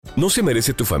¿No se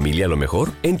merece tu familia lo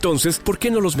mejor? Entonces, ¿por qué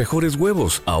no los mejores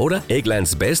huevos? Ahora,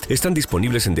 Eggland's Best están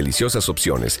disponibles en deliciosas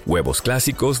opciones. Huevos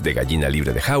clásicos, de gallina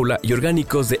libre de jaula y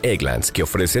orgánicos de Eggland's, que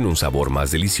ofrecen un sabor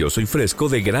más delicioso y fresco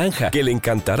de granja que le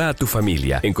encantará a tu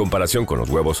familia. En comparación con los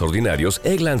huevos ordinarios,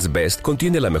 Eggland's Best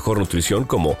contiene la mejor nutrición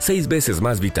como 6 veces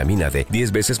más vitamina D,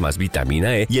 10 veces más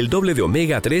vitamina E y el doble de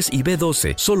omega 3 y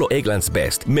B12. Solo Eggland's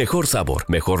Best. Mejor sabor,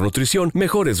 mejor nutrición,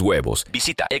 mejores huevos.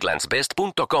 Visita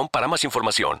egglandsbest.com para más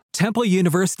información. Temple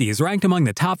University is ranked among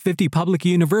the top 50 public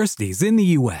universities in the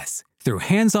U.S. Through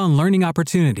hands-on learning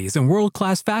opportunities and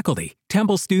world-class faculty,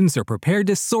 Temple students are prepared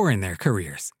to soar in their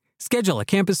careers. Schedule a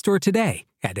campus tour today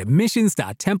at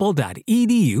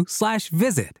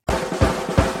admissions.temple.edu/visit.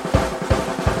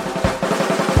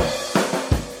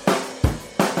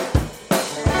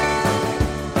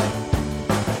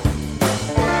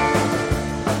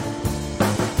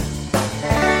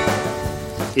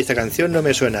 Esta canción no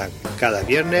me suena cada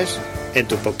viernes en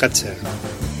tu podcatcher.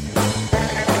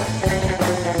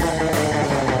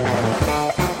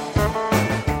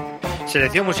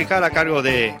 Selección musical a cargo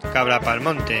de Cabra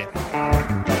Palmonte.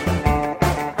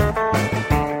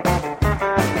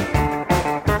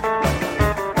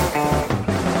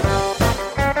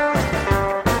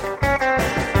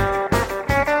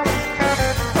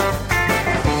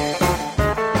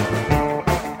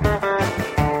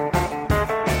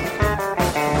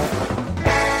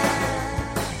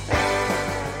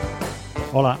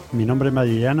 Hola, mi nombre es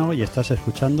Madrillano y estás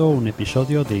escuchando un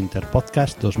episodio de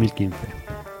Interpodcast 2015.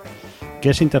 ¿Qué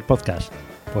es Interpodcast?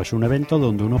 Pues un evento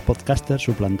donde unos podcasters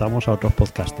suplantamos a otros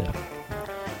podcasters.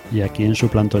 ¿Y a quién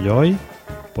suplanto yo hoy?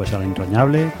 Pues al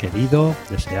entrañable, querido,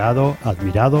 deseado,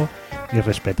 admirado y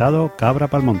respetado Cabra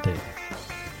Palmonte.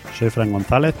 Soy Fran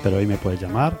González, pero hoy me puedes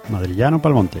llamar Madrillano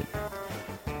Palmonte.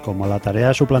 Como la tarea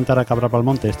de suplantar a Cabra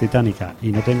Palmonte es titánica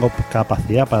y no tengo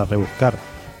capacidad para rebuscar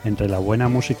entre la buena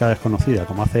música desconocida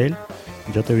como hace él,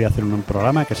 yo te voy a hacer un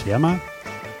programa que se llama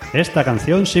Esta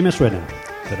canción sí me suena,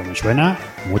 pero me suena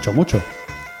mucho, mucho.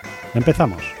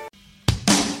 Empezamos.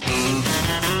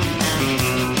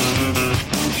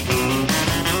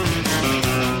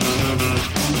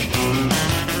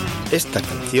 Esta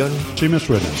canción sí me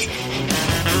suena.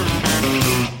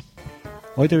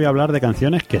 Hoy te voy a hablar de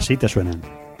canciones que sí te suenan.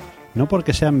 No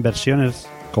porque sean versiones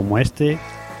como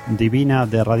Divina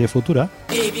de Radio Futura.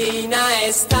 Divina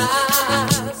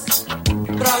estás,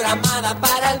 programada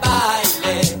para el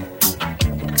baile,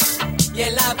 y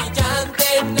en la brillante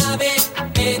nave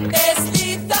te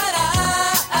deslizarás.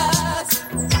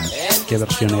 Que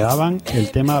versioneaban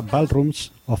el tema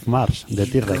Ballrooms of Mars de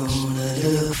T-Rex.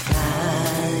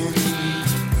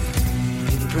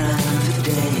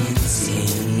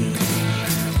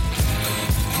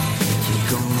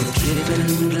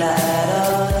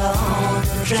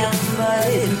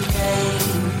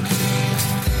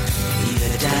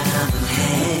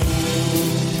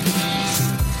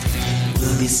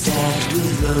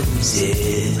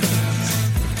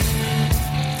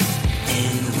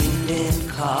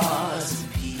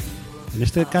 En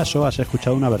este caso has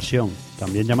escuchado una versión,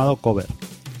 también llamado cover.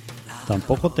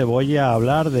 Tampoco te voy a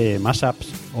hablar de mashups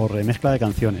o remezcla de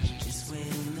canciones.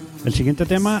 El siguiente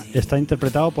tema está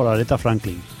interpretado por Aretha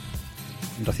Franklin,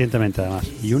 recientemente además,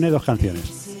 y une dos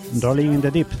canciones: Rolling in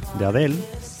the Deep de Adele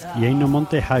y Ain't No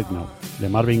Monte High Enough de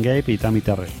Marvin Gaye y Tammy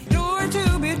Terrell.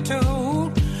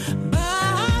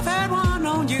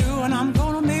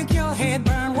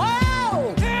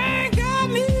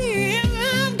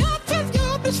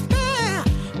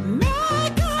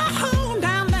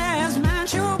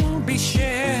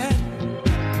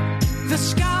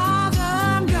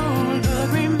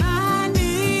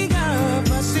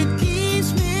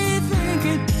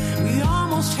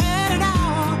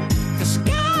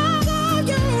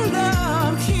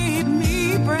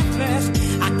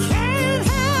 I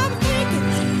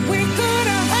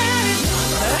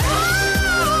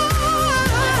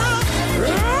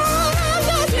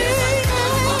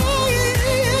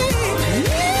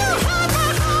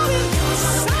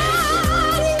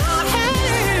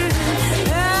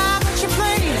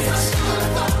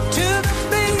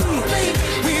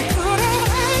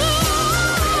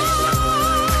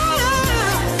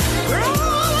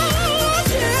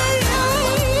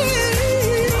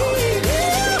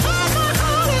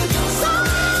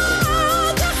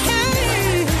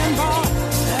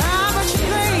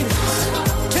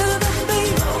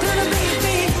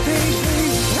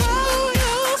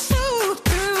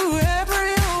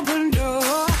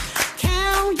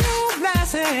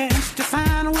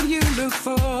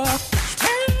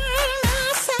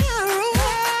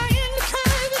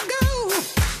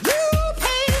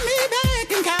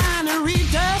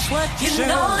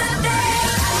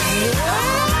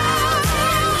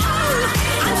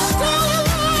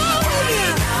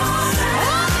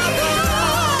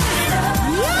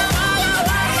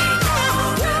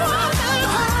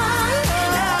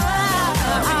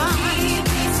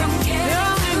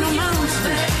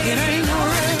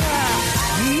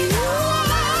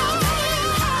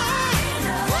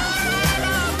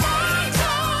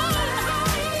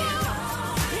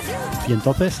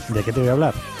Entonces, ¿de qué te voy a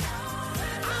hablar?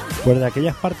 Pues de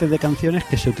aquellas partes de canciones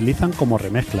que se utilizan como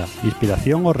remezcla,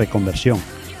 inspiración o reconversión,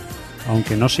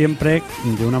 aunque no siempre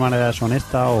de una manera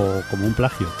deshonesta o como un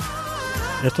plagio.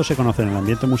 Esto se conoce en el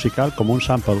ambiente musical como un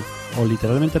sample, o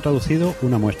literalmente traducido,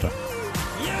 una muestra.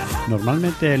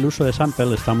 Normalmente el uso de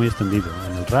sample está muy extendido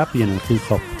en el rap y en el hip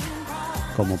hop.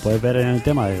 Como puedes ver en el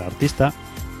tema del artista,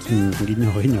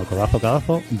 guiño guiño, codazo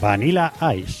codazo, Vanilla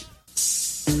Ice.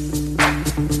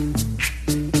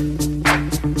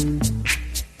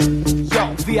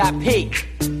 Yo, VIP,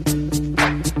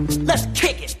 let's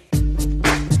kick it.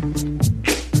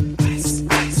 Ice,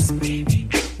 ice, baby.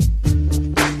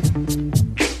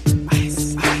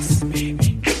 Ice, ice,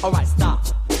 baby. All right, stop,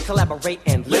 collaborate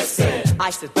and listen.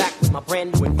 Ice is back with my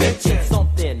brand new invention.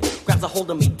 Something grabs a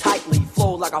hold of me tightly,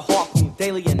 flow like a harpoon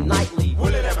daily and nightly.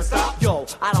 Will it ever stop? Yo,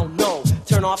 I don't know.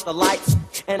 Turn off the lights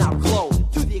and I'll glow.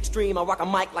 To the extreme, I rock a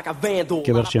mic like a vandal.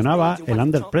 Que versionaba el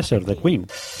Under Pressure de Queen.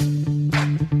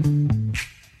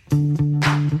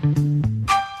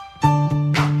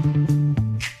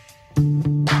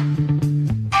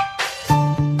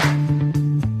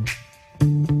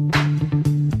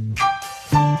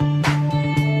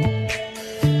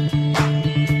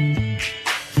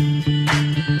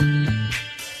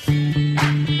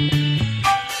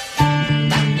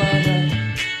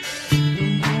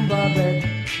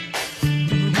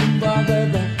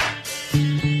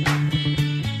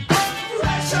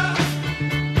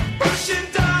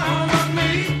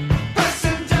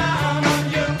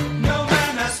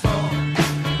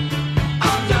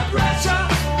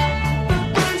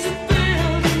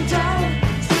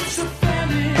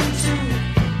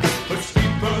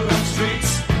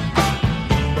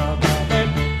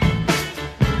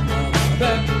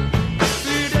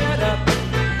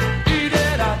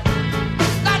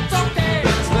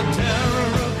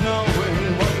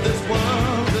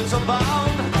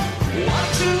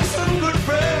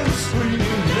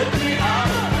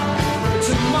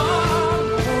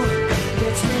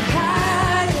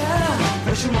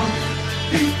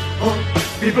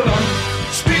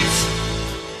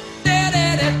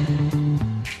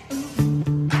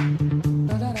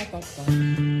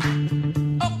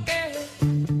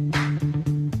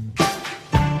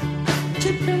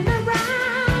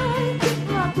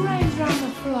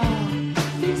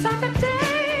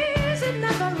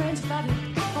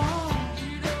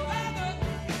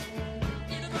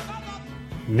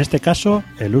 En este caso,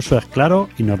 el uso es claro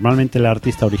y normalmente el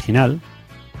artista original,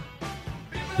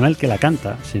 no el que la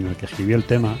canta, sino el que escribió el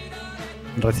tema,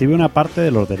 recibe una parte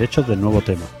de los derechos del nuevo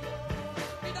tema.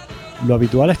 Lo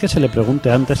habitual es que se le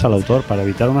pregunte antes al autor para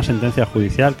evitar una sentencia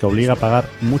judicial que obliga a pagar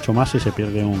mucho más si se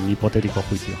pierde un hipotético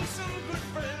juicio.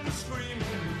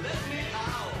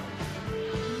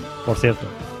 Por cierto,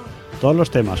 todos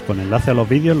los temas con enlace a los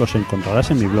vídeos los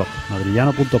encontrarás en mi blog,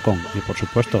 madrillano.com, y por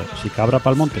supuesto, si Cabra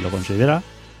Palmonte lo considera,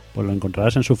 pues lo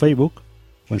encontrarás en su Facebook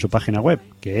o en su página web,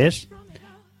 que es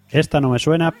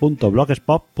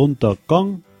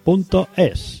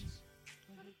estanomesuena.blogspot.com.es.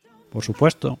 Por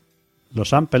supuesto, los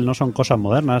samples no son cosas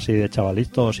modernas y de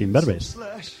chavalitos imberbes.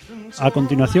 A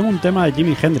continuación, un tema de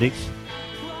Jimi Hendrix,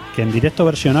 que en directo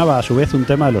versionaba a su vez un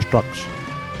tema de los Trucks,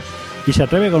 y se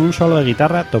atreve con un solo de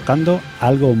guitarra tocando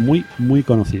algo muy muy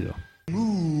conocido.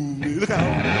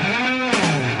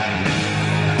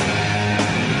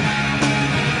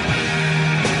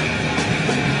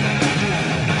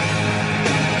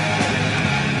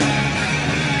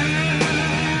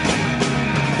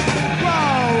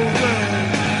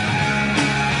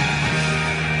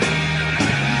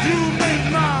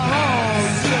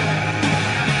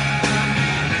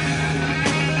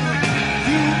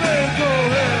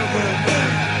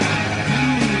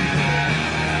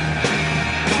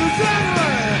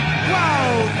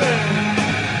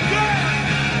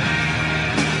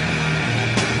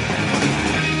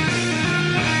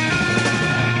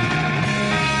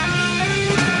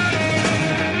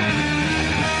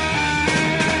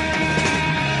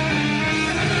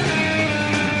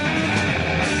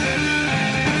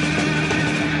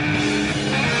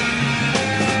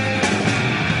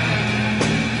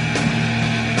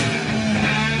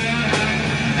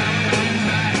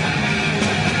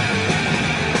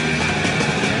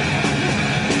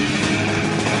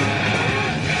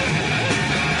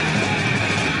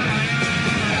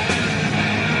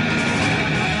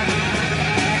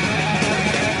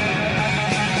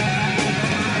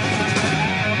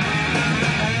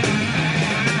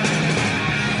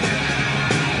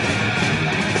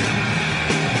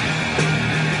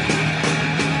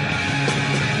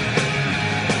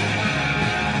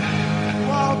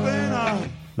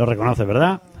 Lo reconoces,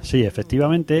 ¿verdad? Sí,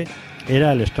 efectivamente,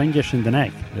 era el Strangers in the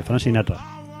Night de Frank Sinatra.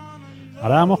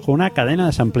 Ahora vamos con una cadena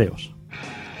de sampleos.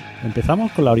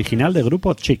 Empezamos con la original del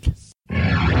grupo Chic.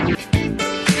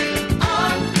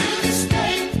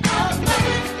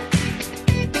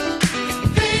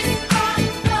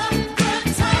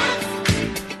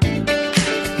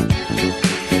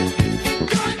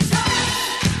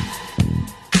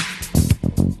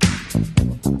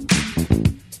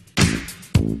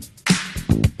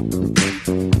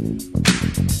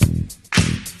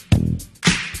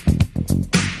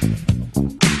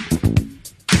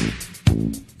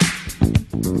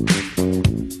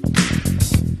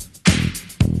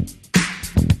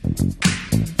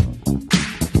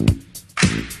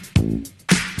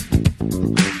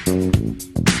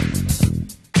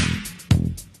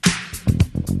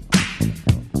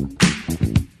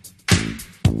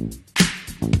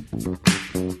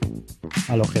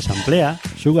 A los que samplea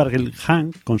Sugar Hill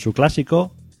Gang con su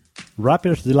clásico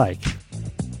Rapper's Delight.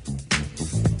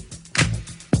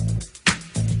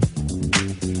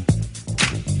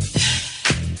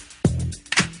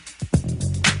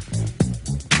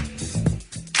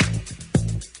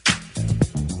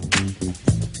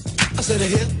 I said a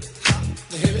hip hop,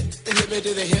 the hip it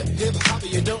to the hip hop,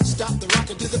 you don't stop the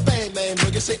rocket to the bang bang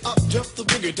boogie. Say up jump the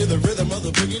boogie to the rhythm of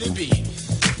the boogie to beat.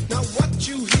 Now what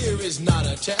you hear is not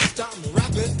a test, I'm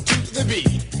rapping to the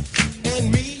beat. And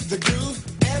me, the groove,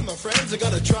 and my friends are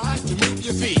gonna try to move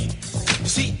your feet. You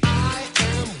see, I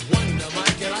am Wonder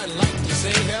Mike and I like to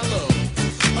say hello.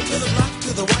 Up to the black,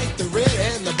 to the white, the red,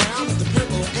 and the brown, the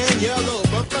purple, and yellow.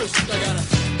 But first I gotta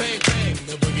bang bang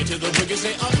the boogie to the boogie.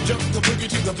 Say up jump the boogie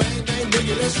to the bang bang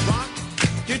boogie, let's rock.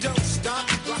 You don't stop,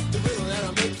 rock the rhythm and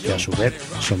I'll make you. Que a su vez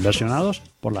son versionados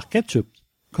por las Ketchup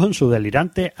con su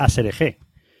delirante ASRG,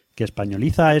 que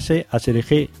españoliza a ese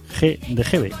ASRG G de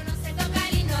GB.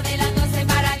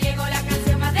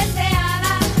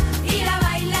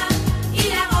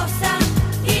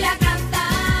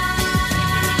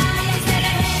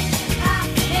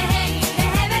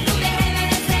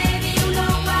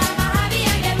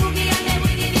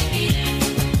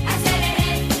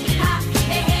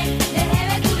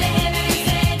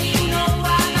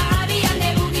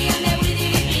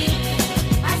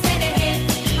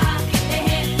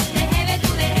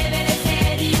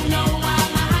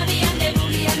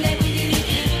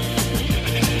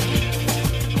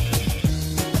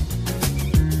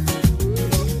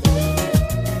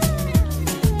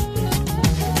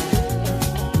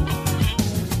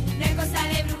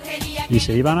 ¿Y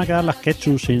se iban a quedar las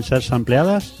Ketchup sin ser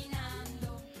sampleadas?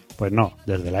 Pues no,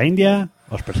 desde la India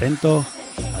os presento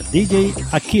a DJ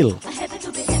Akil,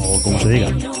 o como se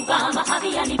diga.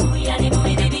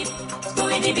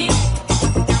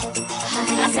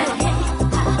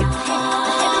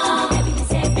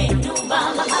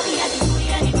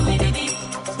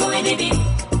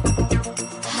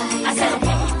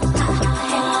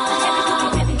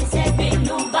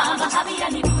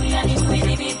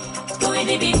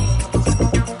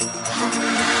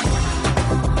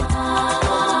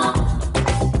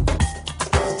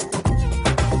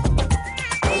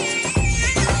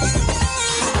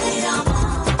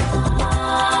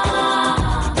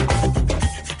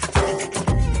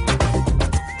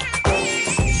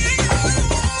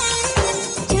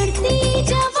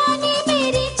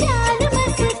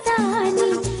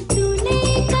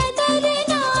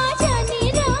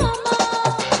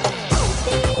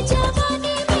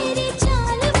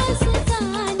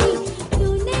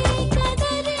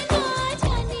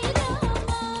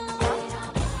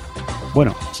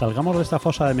 Bueno, salgamos de esta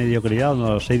fosa de mediocridad donde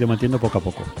nos he ido metiendo poco a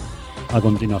poco. A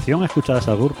continuación escucharás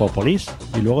al grupo Police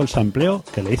y luego el sampleo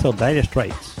que le hizo Dire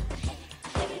Straits.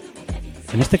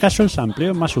 En este caso el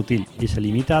sampleo es más sutil y se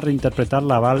limita a reinterpretar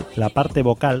la parte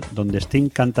vocal donde Sting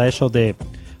canta eso de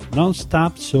Don't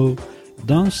stop so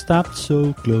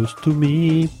close to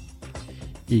me,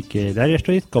 y que Dire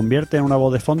Straits convierte en una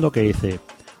voz de fondo que dice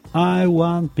I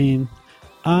want me,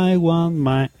 I want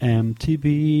my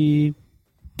MTV.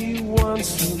 She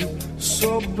wants him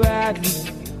so badly,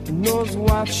 knows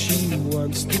what she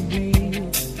wants to be.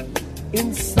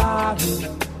 Inside her,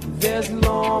 there's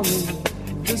longing.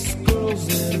 This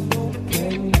girl's an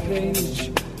open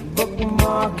page,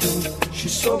 bookmarking.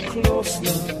 She's so close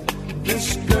now.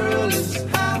 This girl is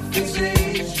half his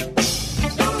age.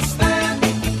 Don't stand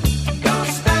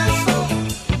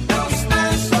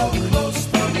so close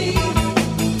to me.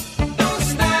 Don't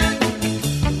stand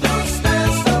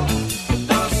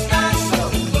so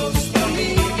close to me.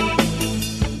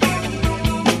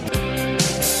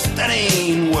 That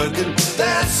ain't working,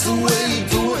 that's the way you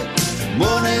do it.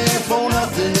 Money for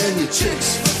nothing and your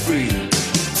chicks for free.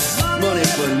 Money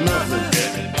for nothing.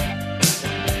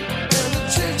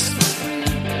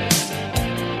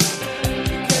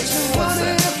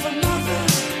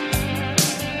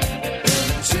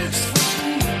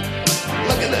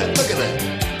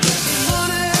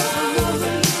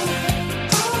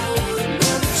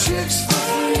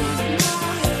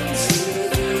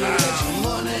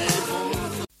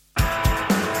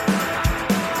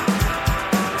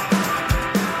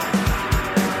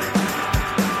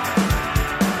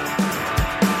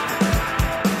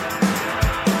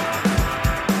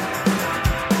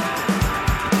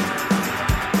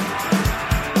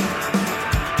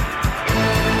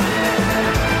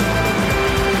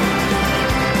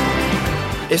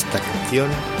 Esta canción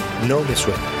no me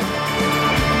suena.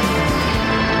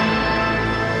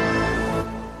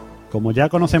 Como ya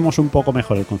conocemos un poco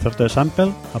mejor el concepto de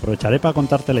sample, aprovecharé para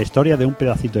contarte la historia de un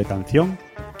pedacito de canción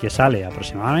que sale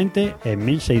aproximadamente en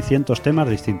 1600 temas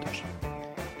distintos.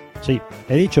 Sí,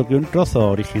 he dicho que un trozo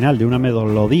original de una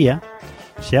melodía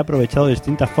se ha aprovechado de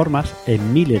distintas formas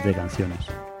en miles de canciones.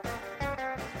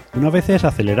 Unas veces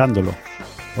acelerándolo,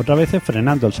 otras veces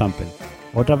frenando el sample,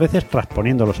 otras veces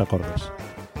transponiendo los acordes.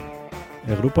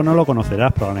 El grupo no lo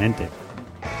conocerás probablemente.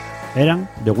 Eran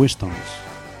The Winstons,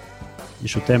 y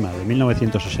su tema de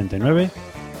 1969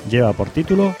 lleva por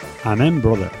título Amen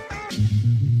Brother.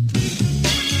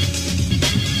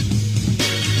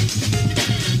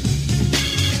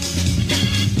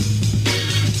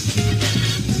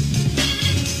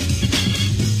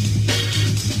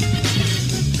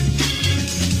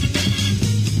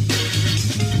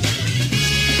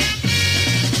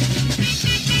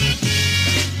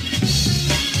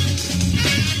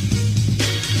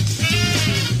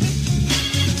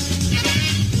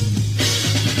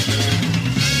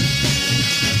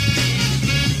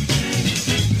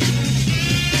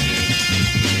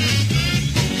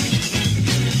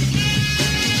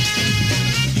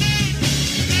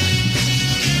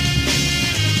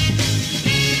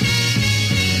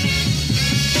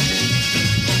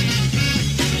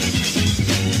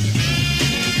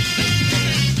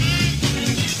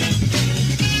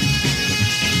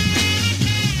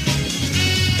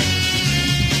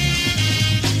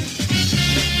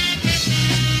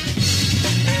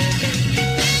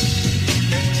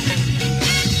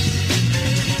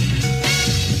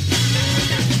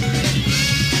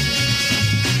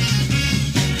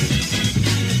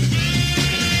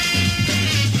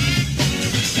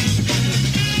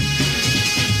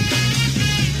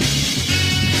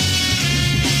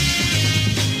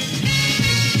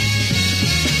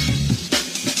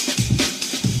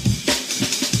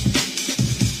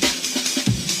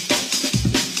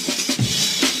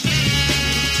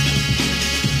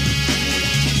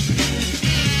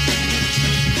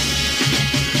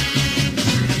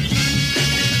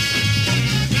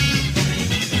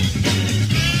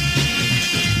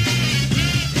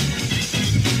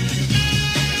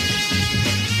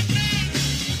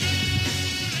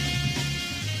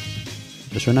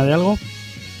 ¿Te suena de algo?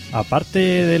 Aparte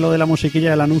de lo de la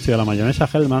musiquilla del anuncio de la mayonesa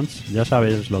Hellmann's, ya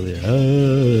sabes lo de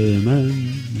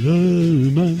Amen.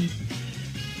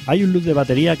 Hay un loop de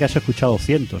batería que has escuchado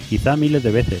cientos, quizá miles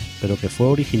de veces, pero que fue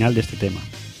original de este tema.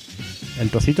 El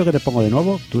trocito que te pongo de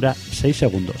nuevo dura 6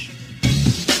 segundos.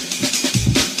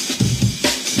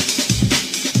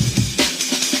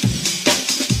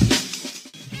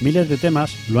 Miles de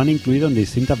temas lo han incluido en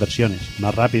distintas versiones,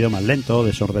 más rápido, más lento,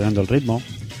 desordenando el ritmo.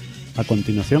 A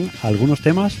continuación, algunos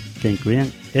temas que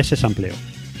incluyen ese sampleo.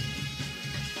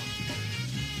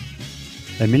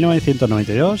 En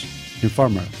 1992,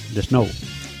 Informer, de Snow.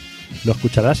 Lo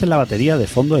escucharás en la batería de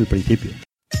fondo del principio.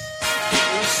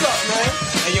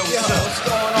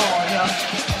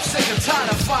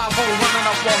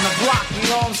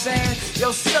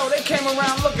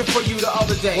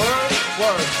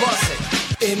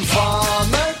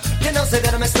 Informer, you know, say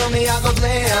that I'm a stormy, I go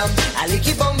blam. I like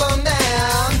you boom boom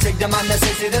down. Take the man that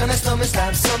say that I'm a stormy,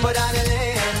 stab somewhere down the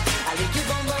lane. I like you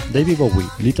boom boom. David Bowie,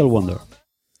 Little Wonder.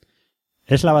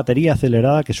 Es la batería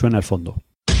acelerada que suena al fondo.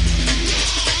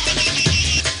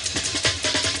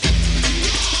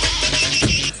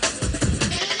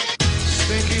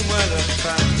 Stinky weather,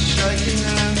 fat shaking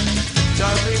hands.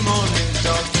 Dudley morning,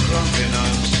 dog clumping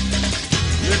us.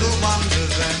 Little wonder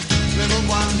then, little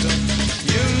wonder.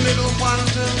 You little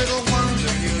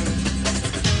wonder you.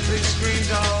 Big screen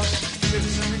dolls,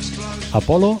 tips and explosions.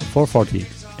 Apollo 440,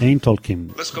 Ain't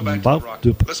Talking. Let's go back to the rock.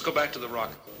 Let's go back to the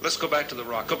rock. Let's go back to the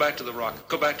rock. Go back to the rock.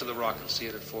 Go back to the rock and see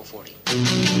it at 440.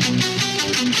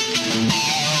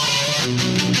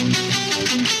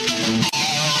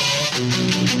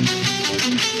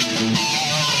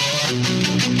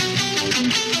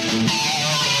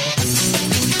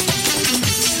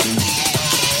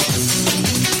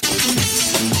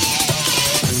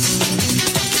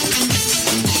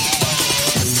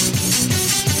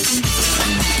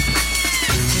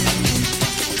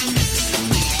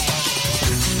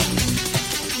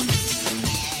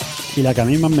 Y la que a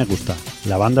mí más me gusta,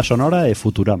 la banda sonora de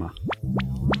Futurama.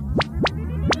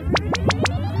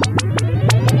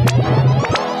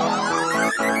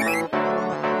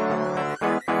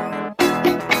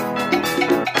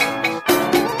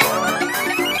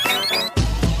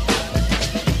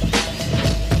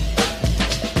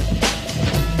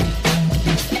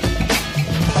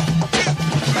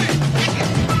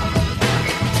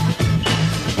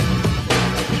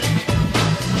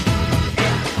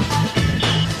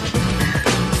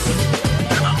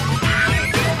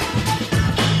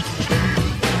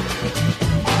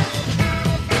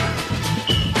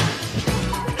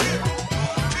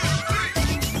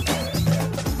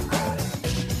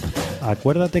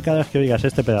 acuérdate cada vez que oigas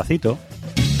este pedacito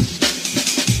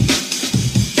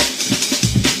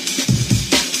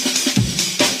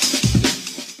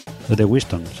The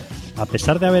Wistons. A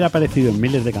pesar de haber aparecido en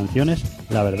miles de canciones,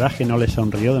 la verdad es que no les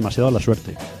sonrió demasiado la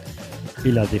suerte,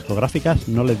 y las discográficas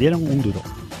no les dieron un duro.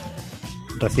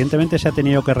 Recientemente se ha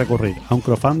tenido que recurrir a un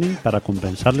crowdfunding para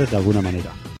compensarles de alguna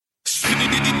manera.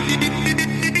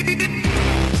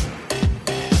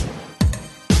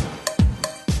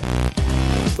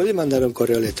 Puede mandar un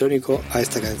correo electrónico a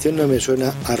esta canción no me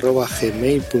suena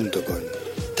 @gmail.com.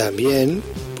 También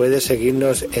puede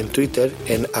seguirnos en Twitter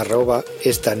en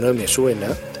 @esta no me suena,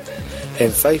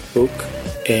 en Facebook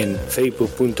en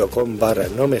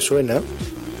facebook.com/no me suena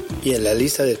y en la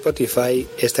lista de Spotify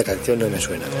esta canción no me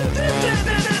suena.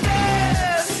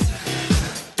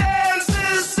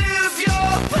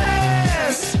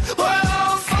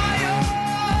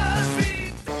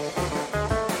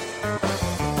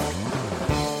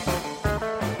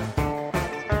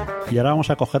 Y ahora vamos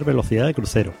a coger velocidad de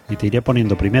crucero y te iré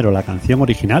poniendo primero la canción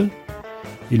original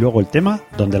y luego el tema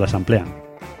donde las amplían.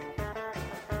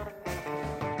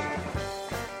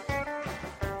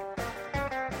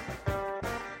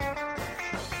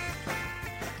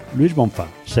 Luis Bonfa,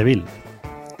 Seville,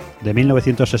 de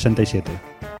 1967.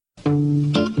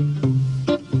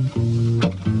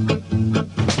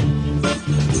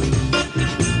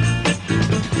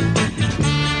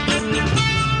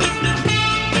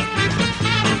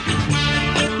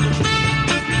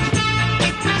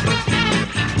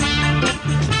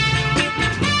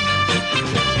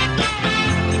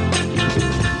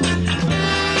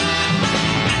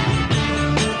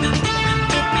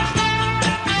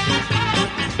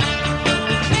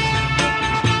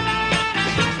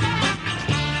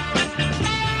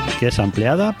 Que es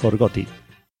ampliada por Gotti.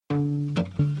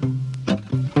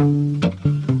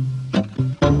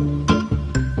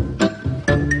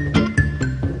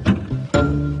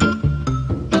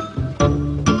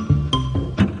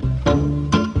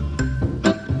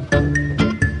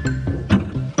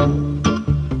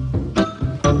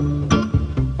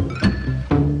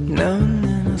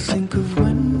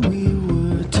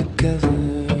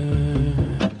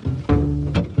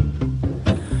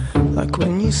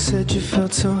 Said you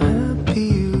felt so happy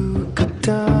you could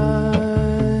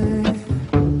die.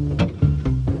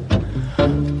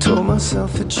 I told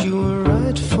myself that you were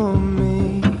right for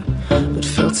me, but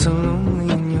felt so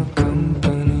lonely in your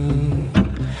company.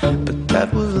 But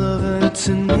that was love and it's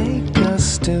an ache I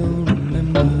still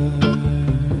remember.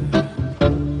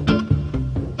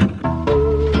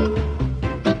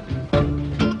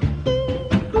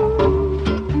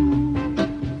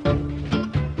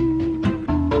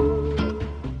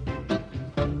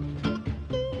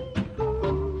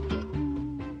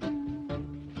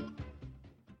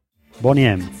 Bonnie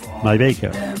M, My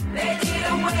Baker. Here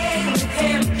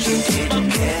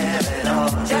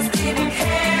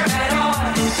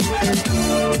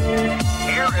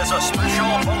is a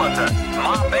special bulletin.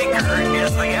 Ma Baker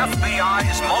is the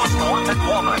FBI's most wanted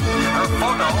woman. Her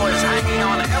photo is hanging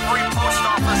on every post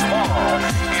office wall.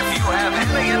 If you have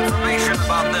any information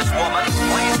about this woman,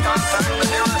 please contact the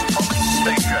nearest police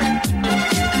station.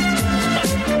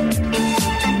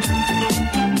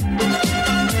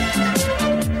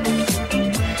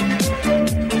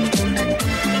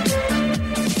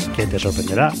 Que te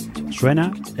sorprenderá,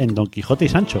 suena en Don Quijote y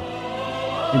Sancho,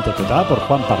 interpretada por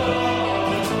Juan Pardo.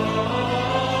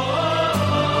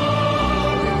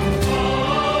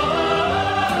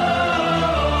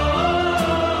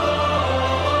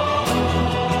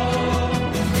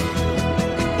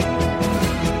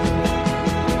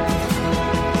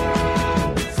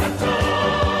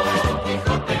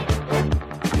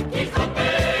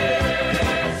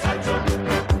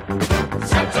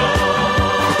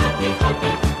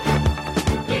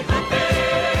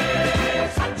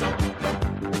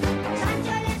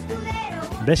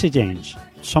 Bessie James,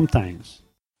 Sometimes.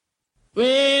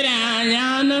 Way down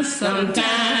yonder,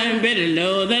 sometime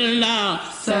below the law,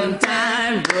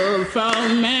 sometime go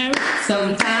from Mary,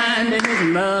 sometime to his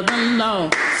mother-in-law,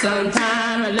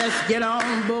 sometime let's get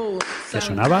on board. Que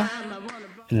sonaba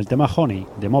en el tema Honey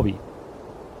de Moby.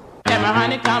 Can my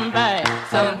honey come back?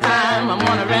 Sometime I'm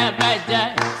on a red back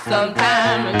jack.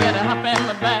 Sometime I get a hop in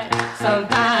my back.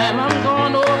 Sometime I'm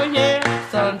going over here.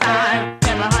 Sometime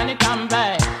can my honey come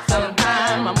back?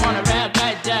 Sometime I'm on a red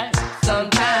back jack.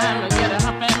 Sometime I get a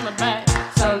hop in my back.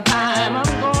 Sometime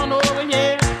I'm going over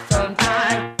here.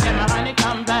 Sometime can my honey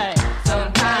come back?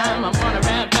 Sometime I'm on a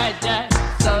red back jack.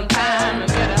 Sometime I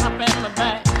get a hop in my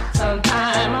back.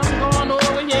 Sometime I'm going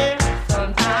over here.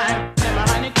 Sometime can my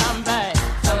honey come back?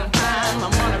 Sometime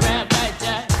I'm on a red back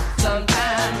jack.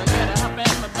 Sometime I get a hop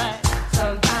in my back.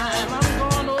 Sometime I'm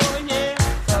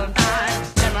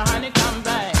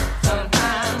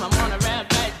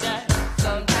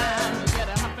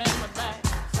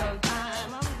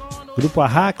grupo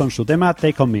A-ha con su tema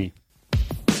Take On Me.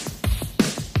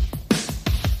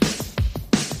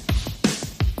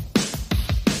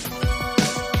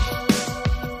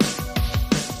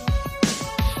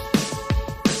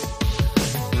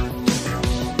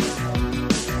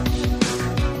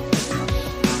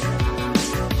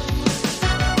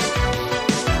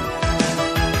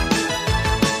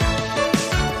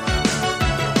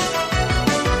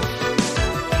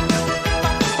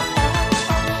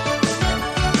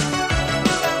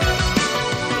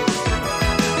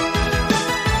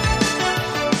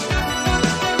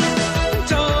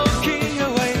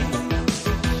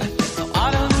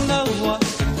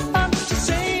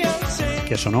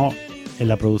 Que sonó en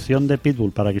la producción de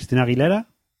Pitbull para Cristina Aguilera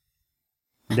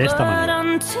de esta manera.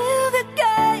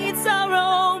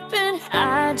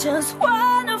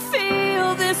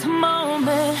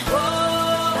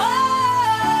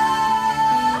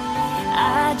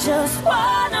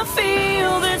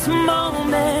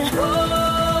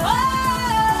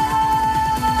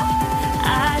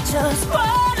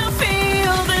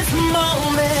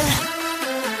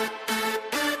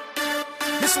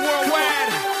 This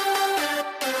worldwide,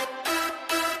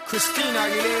 Cristina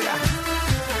Aguilera.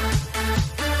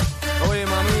 Oye,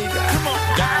 mamita,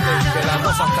 dale, que la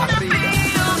cosa está arriba.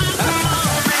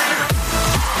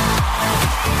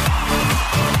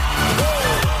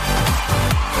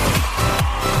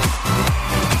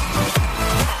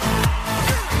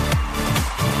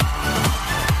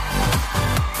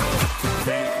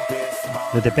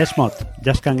 De Depeche Mode,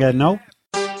 Just Can't Get Enough.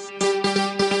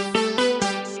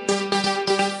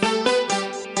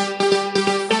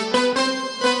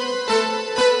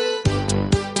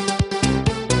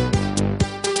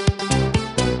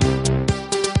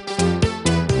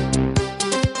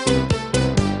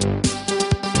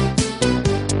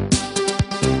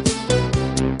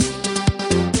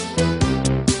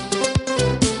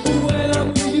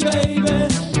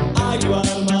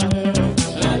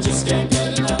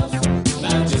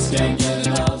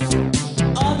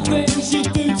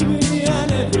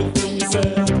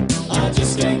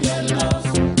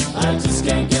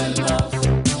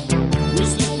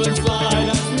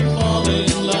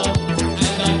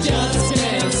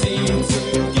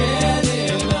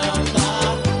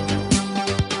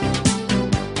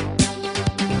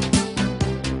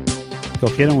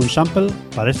 Cogieron un sample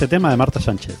para este tema de Marta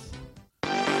Sánchez.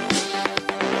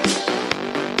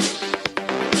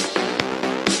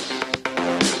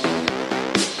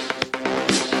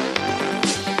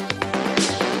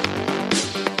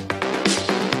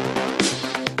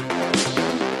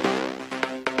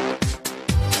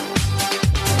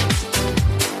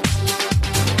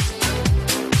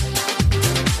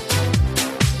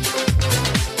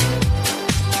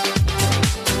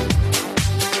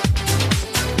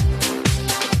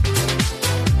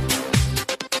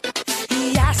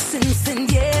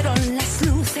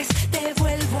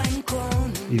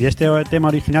 Y de este tema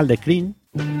original de Cream,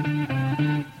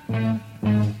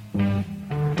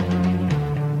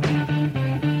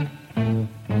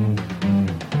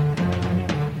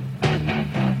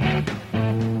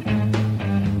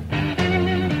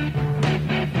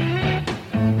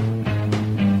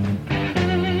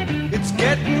 It's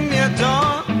getting near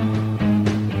dawn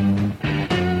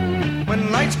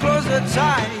when nights close their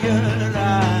tired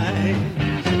eyes.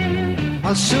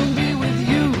 I'll soon be with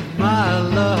you, my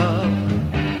love.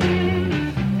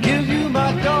 Give you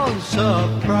my dawn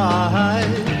surprise.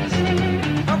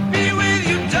 I'll be with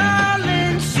you,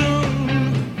 darling,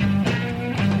 soon.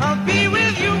 I'll be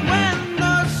with you when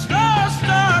the stars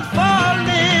start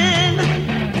falling.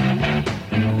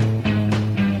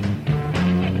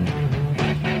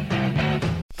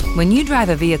 When you drive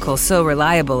a vehicle so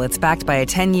reliable it's backed by a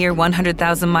 10-year,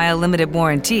 100,000-mile limited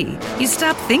warranty, you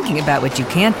stop thinking about what you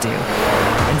can't do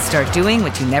and start doing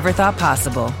what you never thought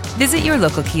possible. Visit your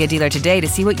local Kia dealer today to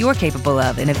see what you're capable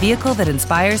of in a vehicle that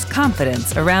inspires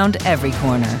confidence around every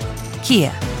corner.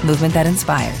 Kia, movement that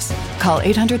inspires. Call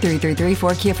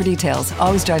 800-333-4KIA for details.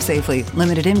 Always drive safely.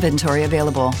 Limited inventory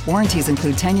available. Warranties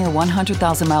include 10-year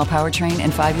 100,000-mile powertrain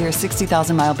and 5-year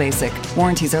 60,000-mile basic.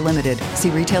 Warranties are limited. See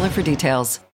retailer for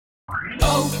details.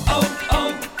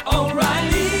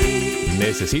 O'Reilly.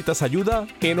 ¿Necesitas ayuda?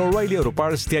 En O'Reilly Auto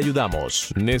Parts te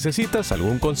ayudamos. ¿Necesitas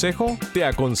algún consejo? Te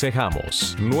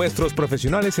aconsejamos. Nuestros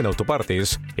profesionales en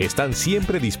autopartes están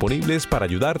siempre disponibles para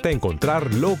ayudarte a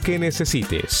encontrar lo que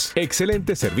necesites.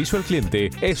 Excelente servicio al cliente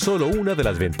es solo una de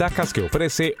las ventajas que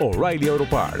ofrece O'Reilly Auto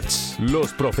Parts.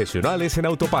 Los profesionales en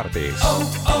autopartes.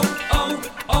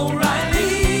 O'Reilly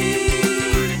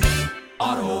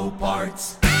Auto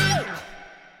Parts.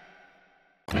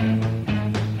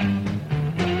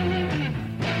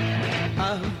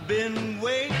 I've been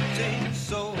waiting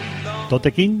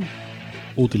Tote King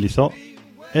utilizó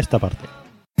esta parte.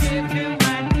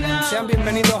 Sean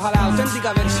bienvenidos a la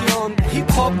auténtica versión hip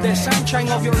hop de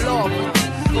Sunshine of Your Love.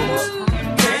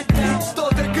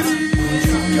 Tote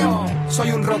King. Yo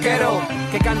soy un rockero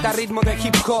que canta ritmo de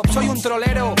hip hop. Soy un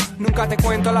trolero, nunca te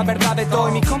cuento la verdad de todo.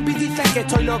 Y mis compis dicen que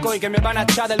estoy loco y que me van a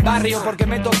echar del barrio porque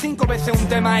meto 5 veces un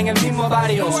tema en el mismo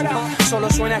barrio. Solo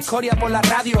suena escoria por la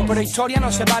radio, pero historia no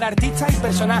separa artistas y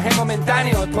personajes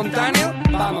momentáneos. ¿Espontáneo?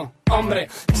 Vamos, hombre.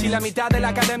 Si la mitad de la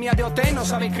academia de OT no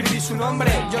sabe escribir su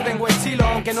nombre, yo tengo estilo,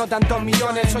 aunque no tantos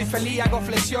millones. Soy feliz, hago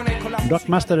flexiones con la...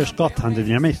 Rockmaster Scott and the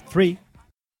Dynamite 3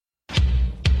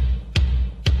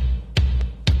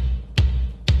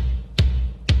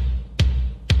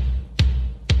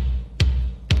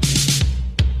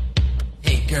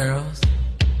 girls,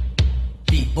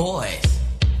 beat boys,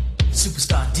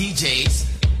 superstar DJs.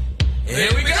 Here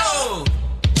we go!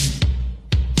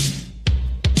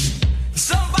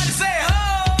 Somebody say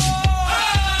ho! Ho!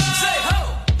 Say ho!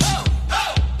 Ho! Ho!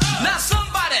 Ho! Now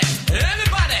somebody,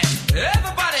 everybody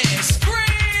scream!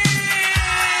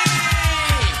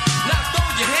 Now throw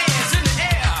your hands in the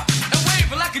air and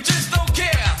wave like you just don't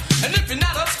care. And if you're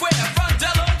not up square from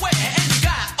Delaware and you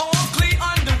got on clean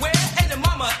underwear and your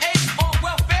mama ain't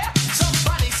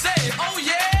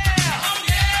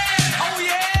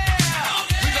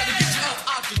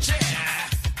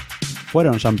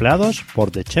fueron sampleados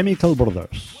por The Chemical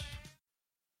Brothers.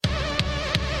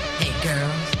 Hey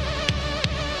girls,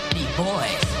 beat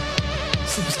boys,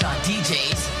 superstar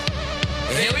DJs.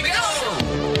 Here we go.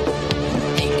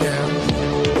 Hey girls,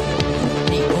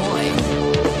 beat boys,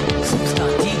 superstar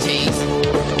DJs.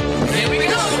 Here we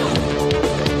go.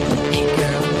 Hey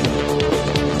girls,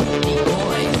 beat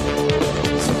boys,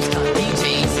 superstar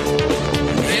DJs.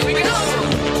 Here we go.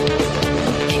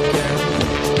 Hey girls,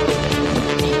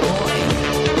 beat boys.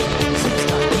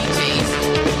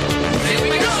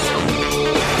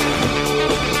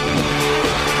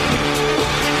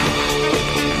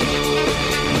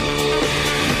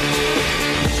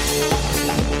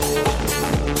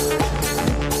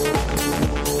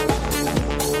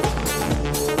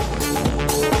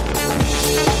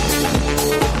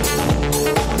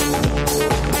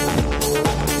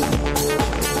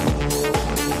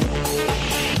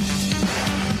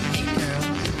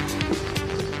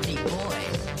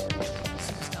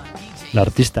 La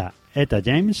artista Etta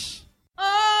James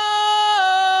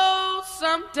Oh,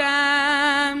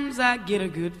 sometimes I get a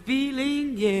good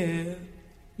feeling, yeah.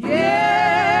 Yeah.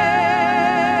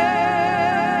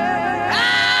 I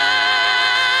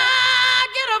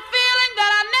get a feeling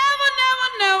that I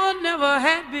never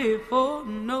had before,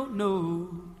 no.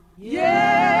 Yeah.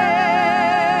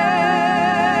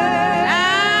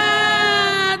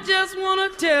 I just wanna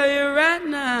tell you right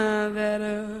now that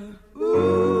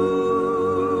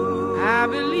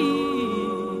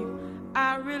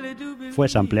fue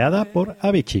sampleada por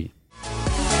Avicii.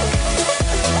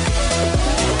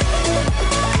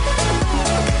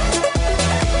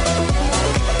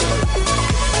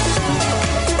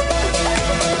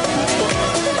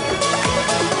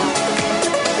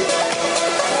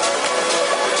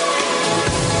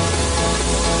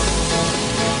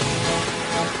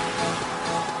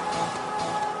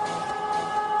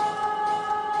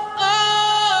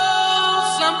 Oh,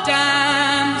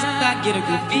 sometimes I get a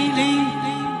good feeling.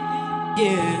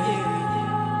 Yeah.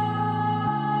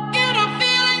 Get a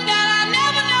feeling that I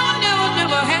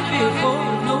never had before.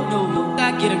 No.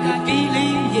 I get a good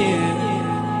feeling,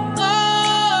 yeah.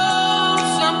 Oh,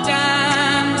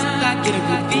 sometimes I get a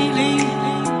good feeling,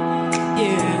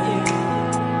 yeah.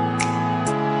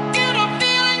 Get a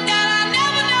feeling that I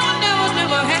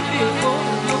never had before.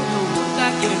 No. I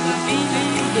get a good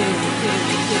feeling, yeah.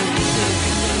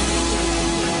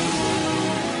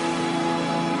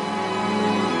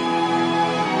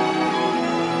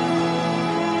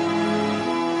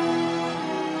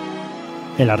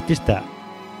 El artista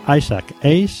Isaac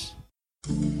Hayes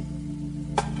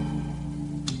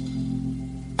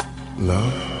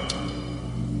Love.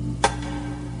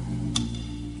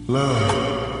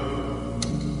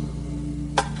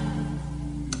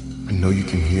 I know you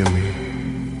can hear me.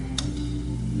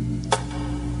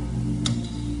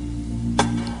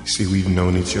 See, we've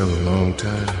known each other a long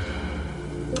time.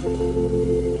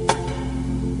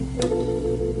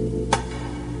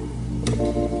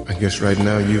 I guess right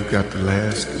now you've got the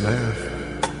last laugh.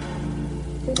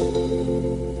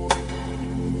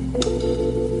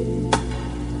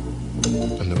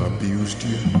 I know I abused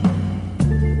you.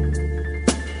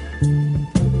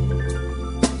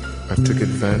 I took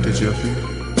advantage of you.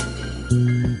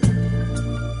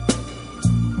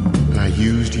 And I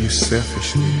used you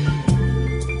selfishly.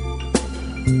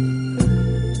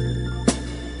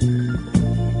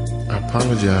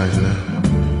 apologize now.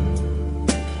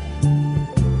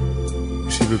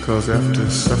 You see, because after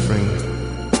suffering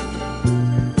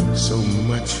so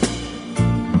much,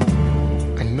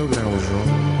 I know that I was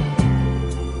wrong.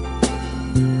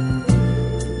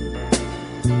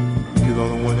 You're the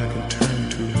only one I can turn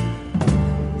to,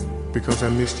 because I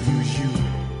misuse you.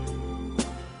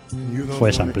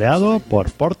 Fue sampleado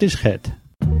por Portishead.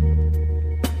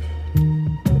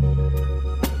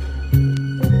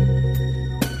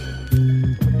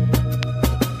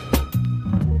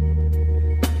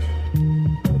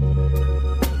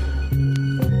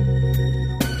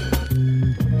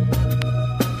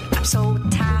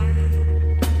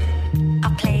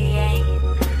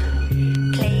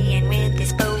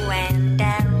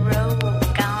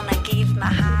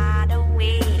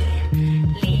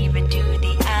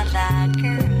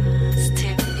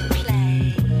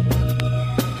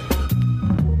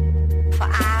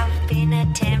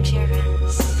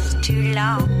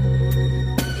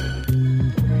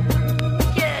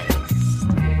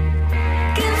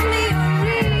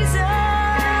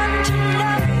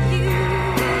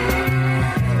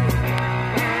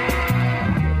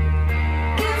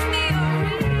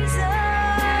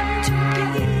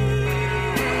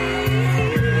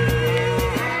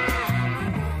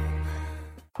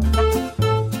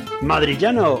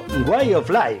 Madrillano Way of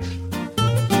Life.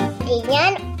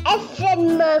 Madrillano es el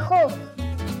mejor.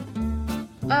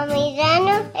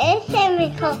 Madrillano es el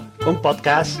mejor. Un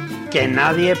podcast que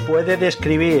nadie puede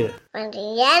describir.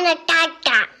 Madrillano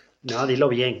caca. No, dilo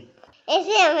bien. Es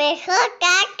el mejor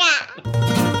caca.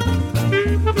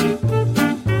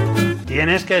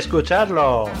 Tienes que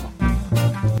escucharlo.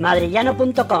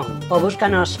 Madrillano.com o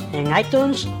búscanos en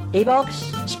iTunes, iVoox,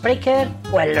 Spreaker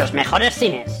o en los mejores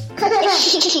cines.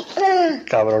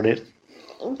 Cabrones.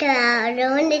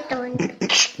 Cabrones tonto.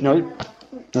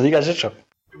 No digas eso.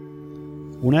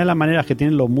 Una de las maneras que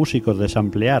tienen los músicos de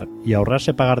samplear y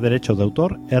ahorrarse pagar derechos de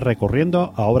autor es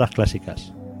recurriendo a obras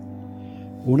clásicas.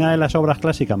 Una de las obras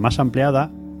clásicas más sampleadas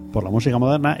por la música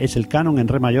moderna es el canon en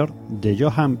re mayor de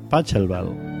Johann Pachelbel.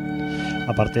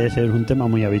 Aparte de ser un tema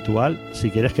muy habitual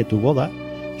si quieres que tu boda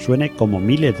suene como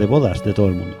miles de bodas de todo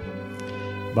el mundo.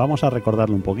 Vamos a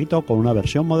recordarlo un poquito con una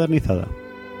versión modernizada.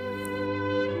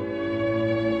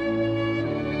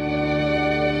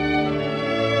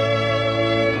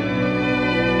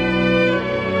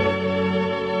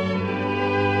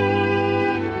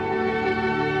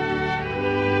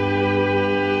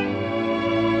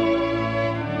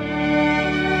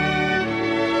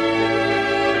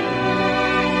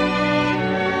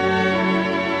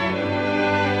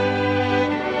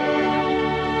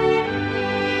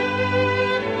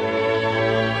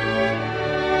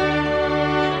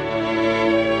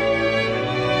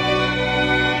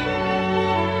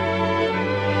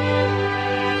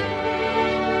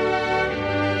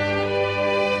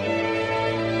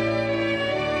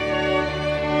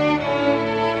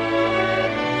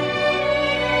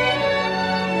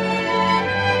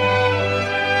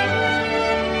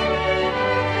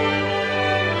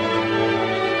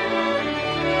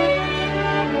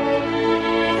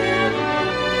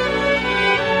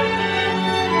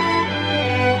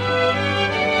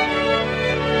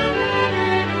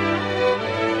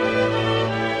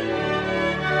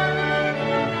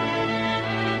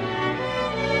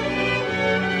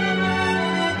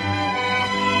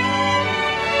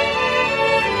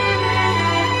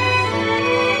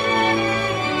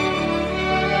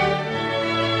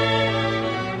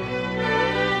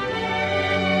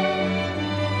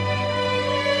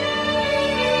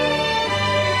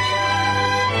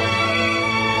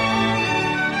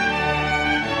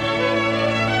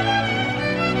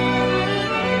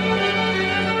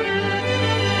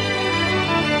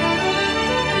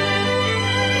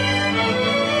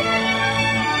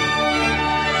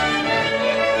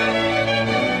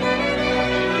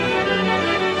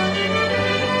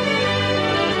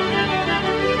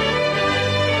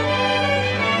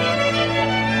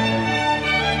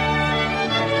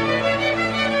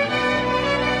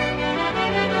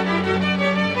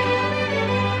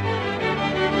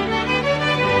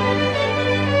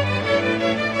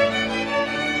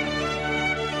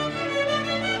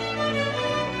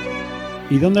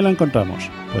 ¿Y dónde la encontramos?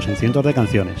 Pues en cientos de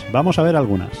canciones. Vamos a ver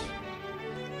algunas.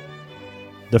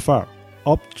 The Far,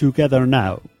 Up Together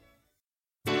Now.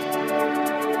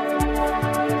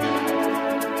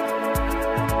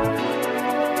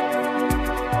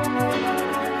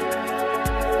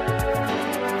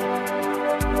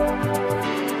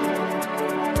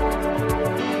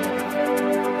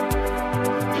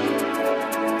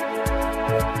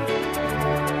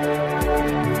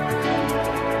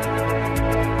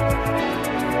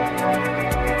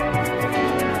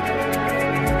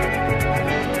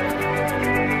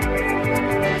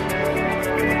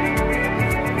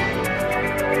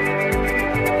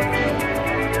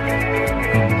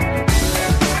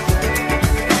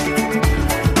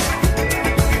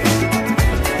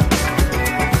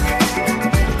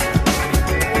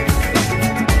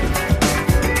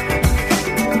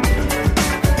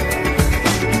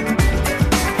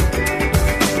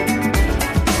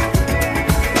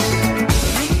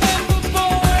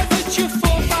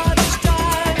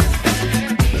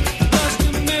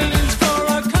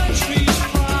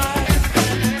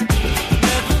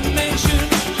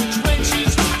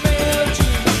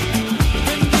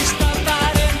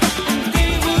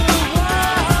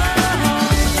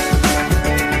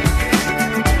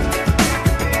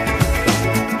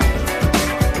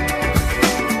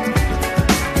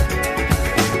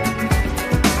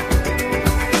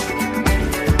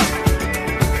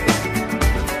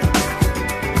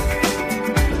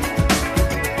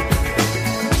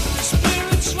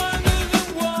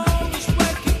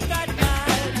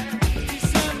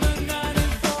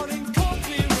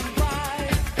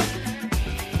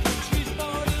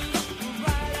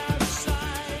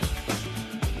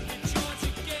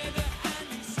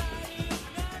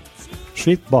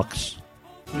 Sweet Box.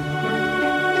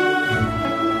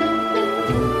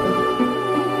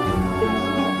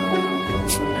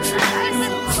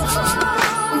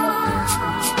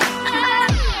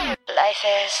 Life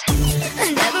is.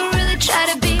 I never really try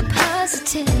to be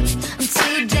positive. I'm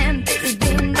too damn busy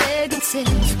being negative.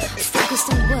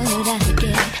 Focused on what I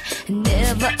get.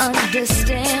 Never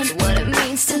understand what it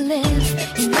means to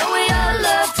live. You know we all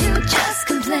love to just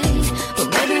complain, but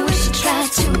maybe we should try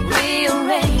to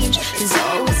rearrange. There's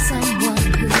always someone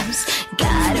who's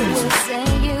got it. Will say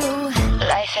you.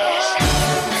 Life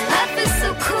is so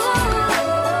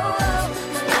cool.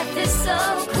 Life is so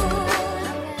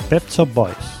cool. Pet Shop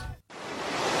Boys.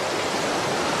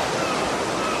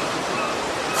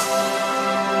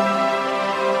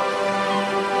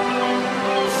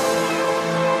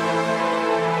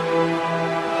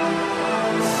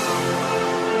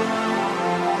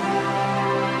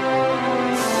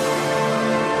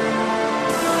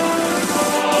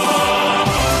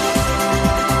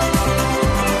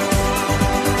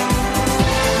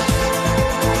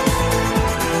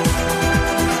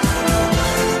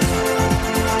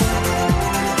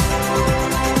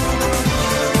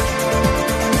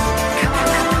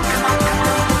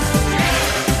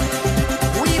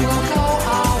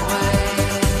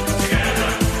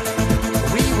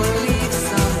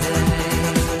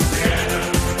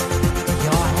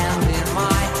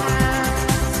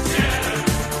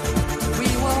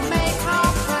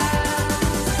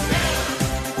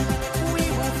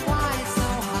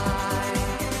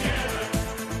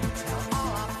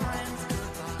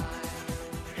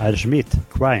 Aerosmith,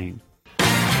 Crying.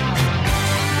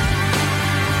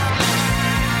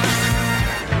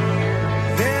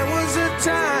 There was a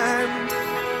time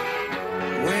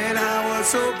when I was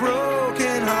so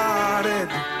broken hearted.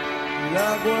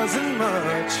 Love wasn't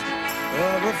much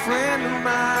of a friend of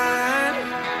mine.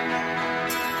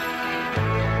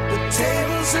 The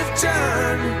tables have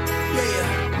turned, yeah,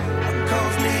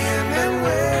 cause me and them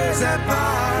ways that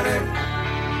parted.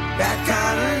 That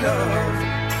kind of love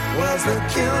was the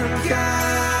killing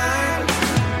kind.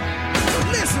 So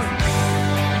listen,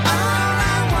 all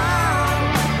I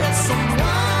want is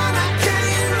someone I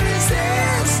can't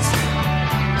resist.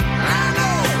 I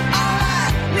know all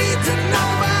I need to know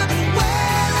by the way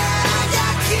that I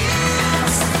got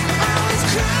kissed. I was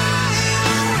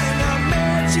crying when I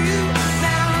met you.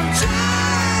 Now I'm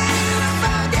trying to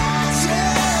forget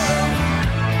you.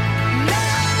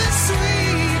 Love is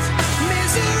sweet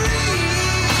misery.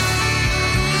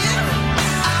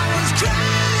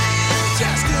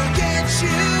 Just to get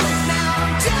you. Now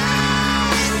I'm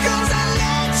dying cause I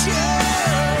let you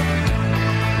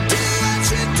do what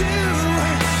you do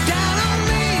down on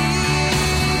me.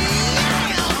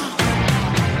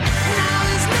 Now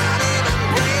there's not even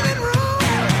breathing room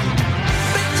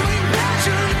between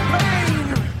pleasure and pain.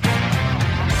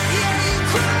 Yeah, you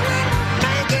cry when we're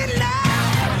making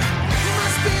love.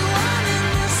 Must be one and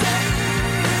the same.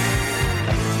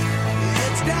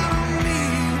 It's down on me.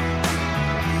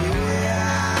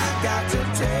 Got to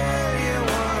tell you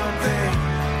one thing,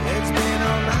 it's been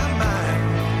on my mind,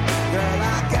 girl,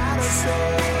 I gotta say,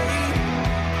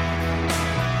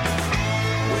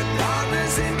 we're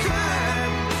partners in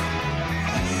crime,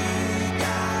 you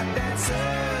got that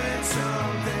certain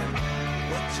something,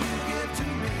 what you give to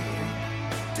me,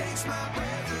 takes my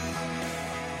breath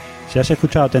away. Si has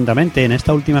escuchado atentamente, en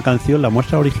esta última canción la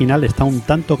muestra original está un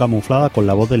tanto camuflada con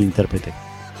la voz del intérprete.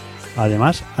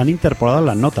 Además, han interpolado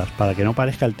las notas para que no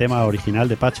parezca el tema original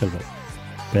de Pachelbel,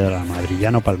 pero a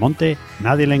Madrillano Palmonte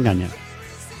nadie le engaña.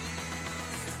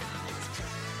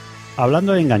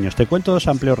 Hablando de engaños, te cuento dos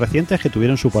amplios recientes que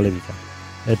tuvieron su polémica.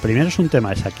 El primero es un tema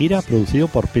de Shakira producido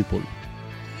por Pitbull.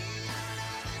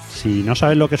 Si no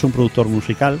sabes lo que es un productor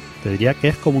musical, te diría que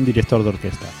es como un director de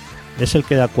orquesta. Es el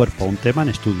que da cuerpo a un tema en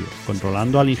estudio,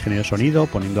 controlando al ingeniero de sonido,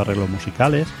 poniendo arreglos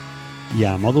musicales, y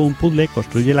a modo de un puzzle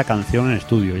construye la canción en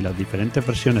estudio y las diferentes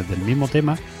versiones del mismo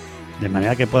tema de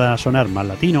manera que pueda sonar más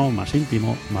latino, más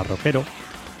íntimo, más rockero,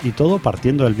 y todo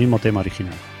partiendo del mismo tema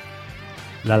original.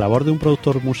 La labor de un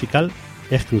productor musical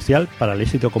es crucial para el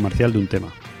éxito comercial de un tema.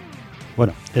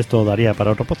 Bueno, esto daría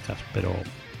para otro podcast, pero...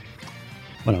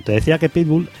 Bueno, te decía que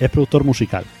Pitbull es productor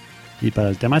musical, y para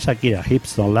el tema de Shakira,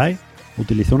 Hips Don't Lie,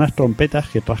 utilizó unas trompetas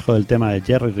que trajo del tema de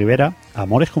Jerry Rivera,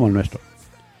 Amores como el nuestro.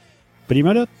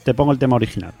 Primero te pongo el tema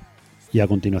original y a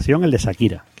continuación el de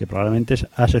Shakira, que probablemente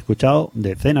has escuchado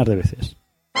decenas de veces.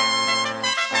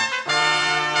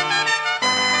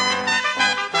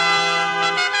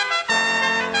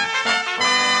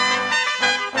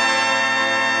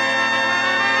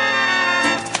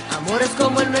 Amores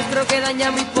como el nuestro que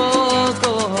daña muy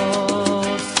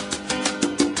pocos.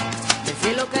 Del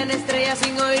cielo boca en estrellas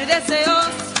sin oír deseos.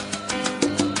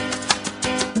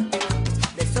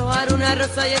 Deshojar una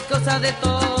rosa y es cosa de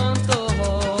tontos.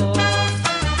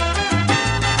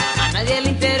 A nadie le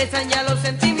interesan ya los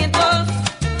sentimientos.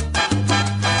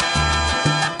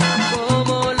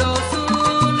 Como los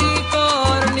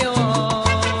unicornios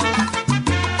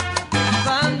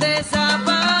van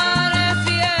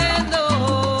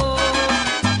desapareciendo.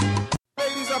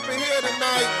 Ladies up in here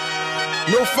tonight.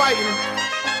 No fighting.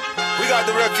 We got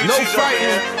the refugees. No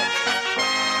fighting.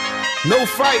 No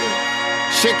fighting.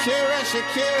 Shakira,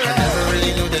 Shakira. I never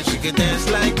really knew that she could dance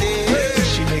like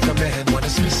this. She make a man wanna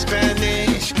speak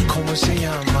Spanish. ¿Cómo se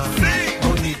llama?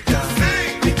 Bonita.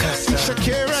 Picasa.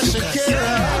 Shakira,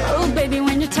 Shakira. Oh, baby,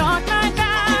 when you talk like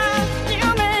that,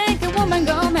 you make a woman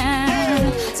go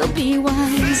mad. So be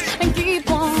wise and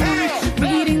keep on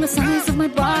reading the signs of my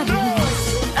body.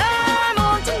 I'm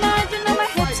on tonight, you know my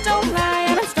hips don't lie,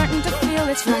 and I'm starting to feel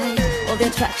it's right. All the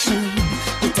attraction,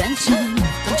 the tension.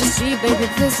 Don't you see, baby,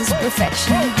 this is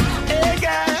perfection. Hey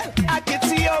girl, I can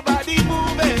see your body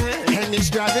moving, and it's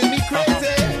driving me crazy.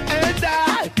 And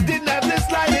I didn't have the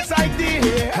slightest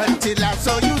idea until I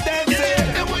saw you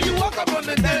dancing. And when you walk up on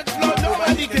the dance floor,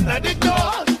 nobody can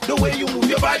ignore the way you move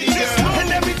your body, girl.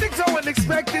 And everything's so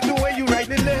unexpected, the way you right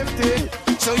and left it,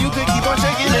 so you could keep on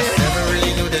shaking it. Never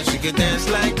really knew that she could dance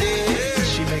like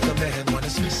this. She make a man wanna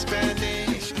speak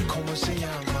Spanish. ¿Cómo se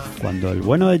llama? Cuando el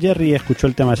bueno de Jerry escuchó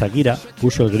el tema de Shakira,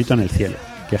 puso el grito en el cielo,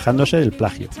 quejándose del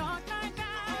plagio.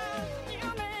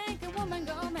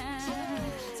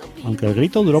 Aunque el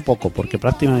grito duró poco, porque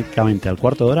prácticamente al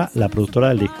cuarto de hora la productora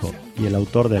del disco y el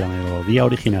autor de la melodía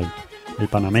original, el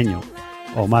panameño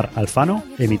Omar Alfano,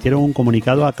 emitieron un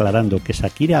comunicado aclarando que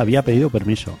Shakira había pedido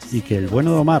permiso y que el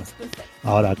bueno de Omar,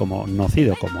 ahora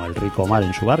conocido como el rico Omar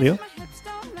en su barrio,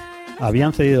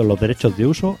 habían cedido los derechos de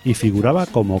uso y figuraba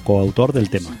como coautor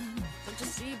del tema.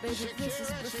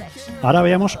 Ahora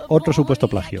veamos otro supuesto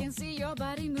plagio.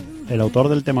 El autor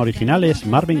del tema original es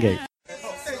Marvin Gaye.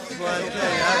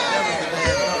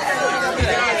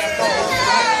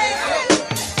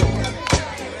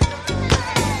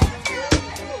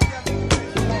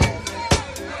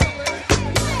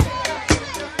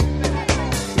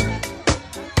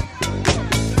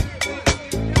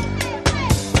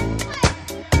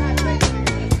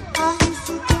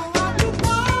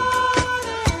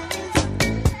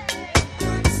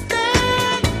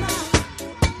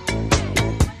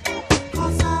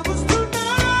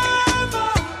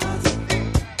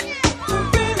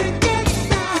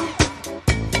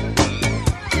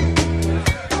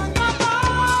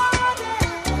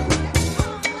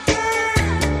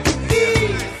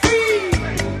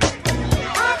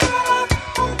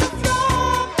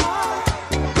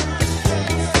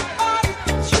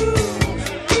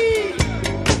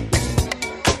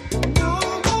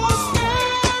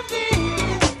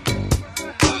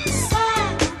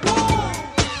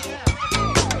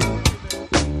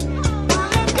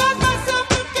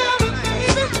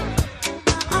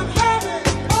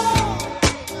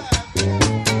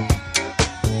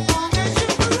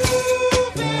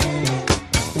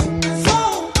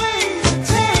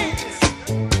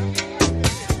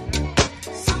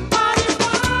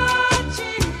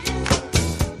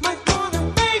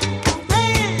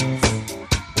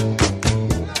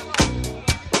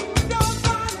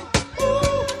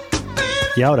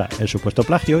 Y ahora, el supuesto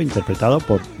plagio interpretado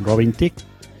por Robin Thicke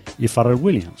y Pharrell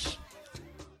Williams.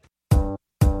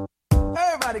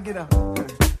 Everybody get up.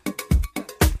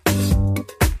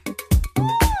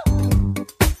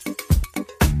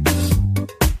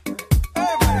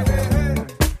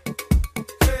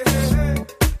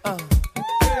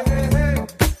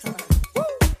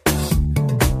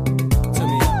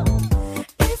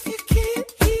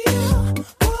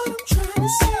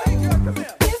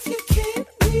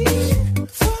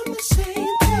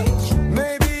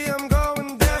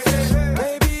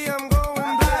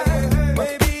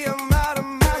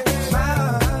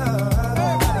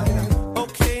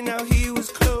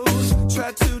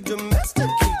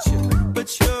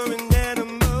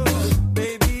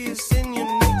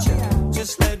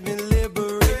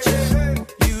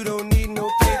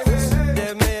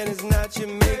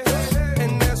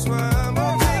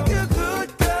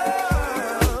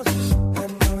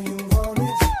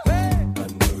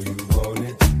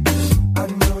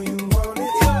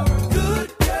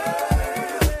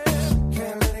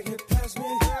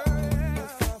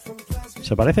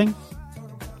 ¿Se parecen?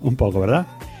 Un poco, ¿verdad?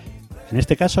 En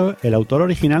este caso, el autor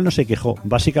original no se quejó,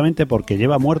 básicamente porque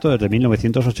lleva muerto desde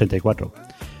 1984.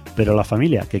 Pero la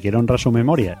familia, que quiere honrar su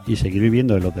memoria y seguir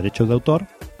viviendo de los derechos de autor,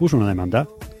 puso una demanda.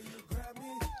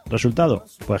 Resultado,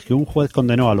 pues que un juez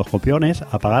condenó a los copiones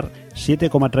a pagar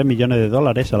 $7,3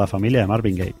 millones a la familia de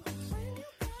Marvin Gaye.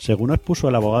 Según expuso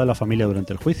el abogado de la familia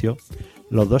durante el juicio,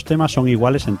 los dos temas son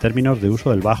iguales en términos de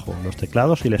uso del bajo, los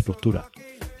teclados y la estructura,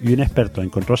 y un experto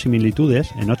encontró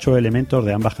similitudes en 8 elementos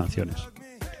de ambas canciones.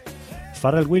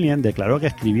 Pharrell Williams declaró que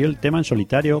escribió el tema en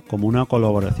solitario como una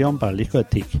colaboración para el disco de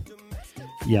Tick,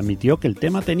 y admitió que el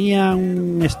tema tenía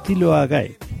un estilo a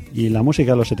Gaye y la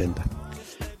música de los 70,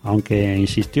 aunque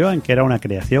insistió en que era una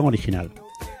creación original.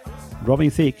 Robin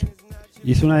Thicke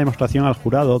hizo una demostración al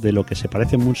jurado de lo que se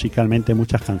parecen musicalmente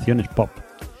muchas canciones pop.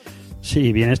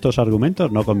 Si bien estos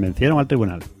argumentos no convencieron al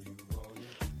tribunal.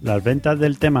 Las ventas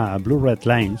del tema Blue Red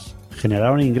Lines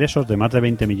generaron ingresos de más de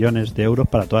 20 millones de euros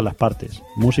para todas las partes,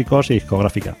 músicos y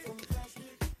discográfica.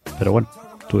 Pero bueno,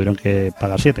 tuvieron que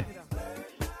pagar 7.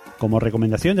 Como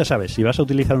recomendación, ya sabes, si vas a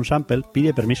utilizar un sample,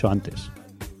 pide permiso antes.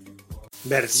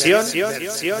 Versión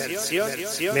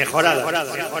mejorada.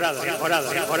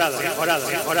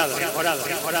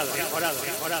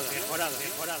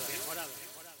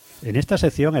 En esta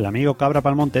sección, el amigo Cabra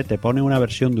Palmonte te pone una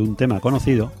versión de un tema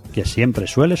conocido que siempre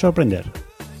suele sorprender.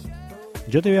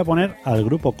 Yo te voy a poner al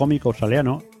grupo cómico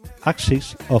australiano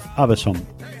Axis of Avesome,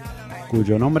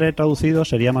 cuyo nombre traducido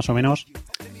sería más o menos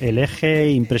El Eje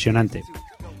Impresionante,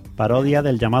 parodia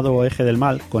del llamado Eje del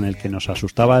Mal con el que nos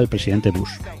asustaba el presidente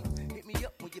Bush.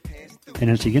 En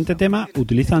el siguiente tema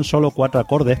utilizan solo 4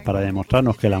 acordes para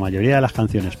demostrarnos que la mayoría de las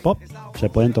canciones pop se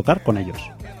pueden tocar con ellos.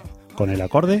 Con el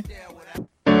acorde,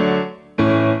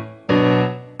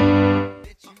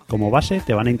 como base,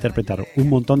 te van a interpretar un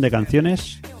montón de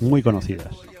canciones muy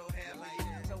conocidas.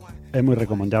 Es muy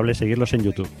recomendable seguirlos en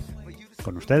YouTube.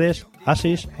 Con ustedes,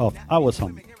 Axis of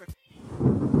Avesome.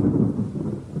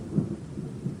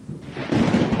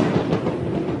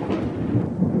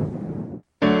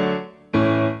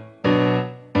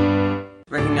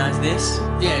 Recognize this?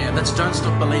 Yeah, that's Don't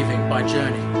Stop Believing by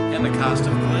Journey. And the cast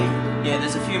of Glee? Yeah,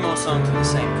 there's a few more songs with the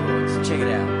same chords. Check it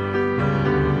out.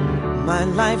 My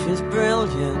life is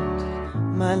brilliant,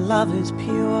 my love is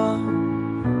pure.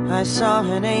 I saw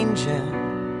an angel,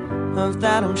 of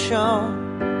that I'm sure.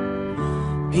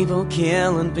 People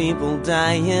kill and people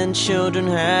dying, children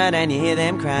hurt and you hear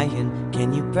them crying.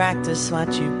 Can you practice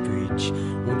what you preach?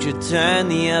 Won't you turn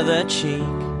the other cheek?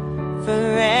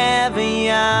 Forever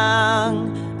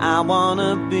young, I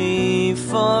wanna be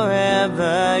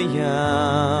forever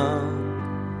young.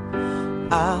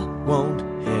 I won't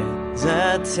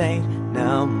hesitate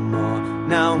no more,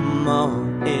 no more.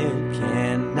 It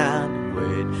cannot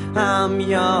wait. I'm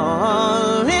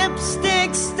your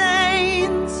lipstick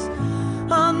stains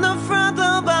on the front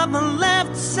of my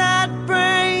left side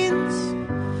brains.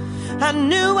 I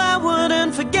knew I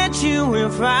wouldn't forget you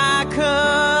if I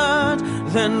could.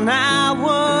 Then I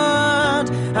would.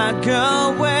 I'd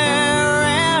go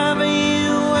wherever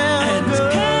you will and go.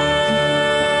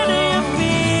 Can you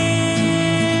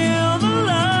feel the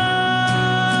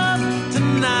love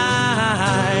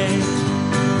tonight?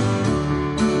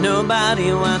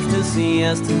 Nobody wants to see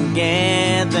us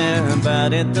together,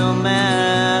 but it don't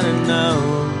matter, no.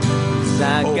 'Cause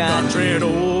I got country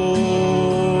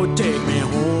road, take me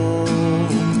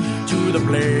home to the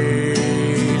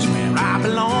place where I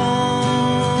belong.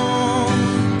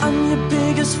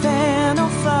 Fan, I'll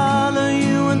follow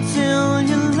you until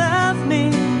you love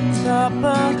me.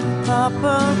 Papa,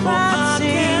 paparazzi. I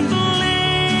can't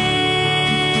live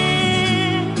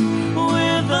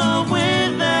with or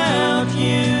without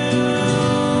you.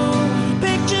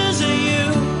 Pictures of you,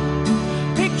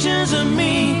 pictures of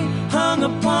me, hung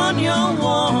upon your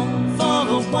wall for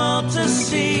the world to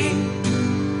see.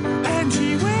 And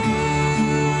she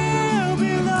will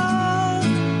be loved.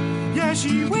 Yeah,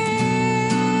 she will.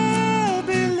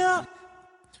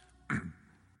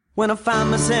 When I find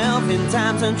myself in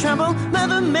times of trouble,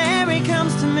 Mother Mary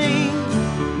comes to me.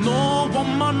 No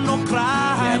woman, no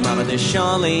cry. Yeah, Mama, this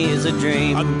surely is a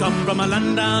dream. I come from a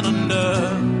land down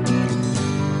under.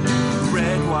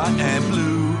 Red, white and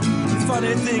blue.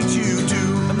 Funny things you do.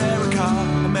 America,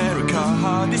 America,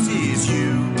 this is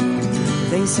you.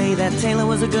 They say that Taylor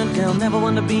was a good girl, never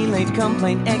one to be late,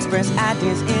 complain, express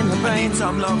ideas in her brain. I need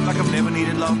some love like I've never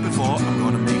needed love before. I'm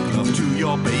gonna make love to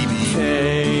your baby.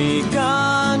 Take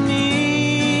on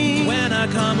me when I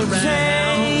come around.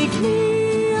 Take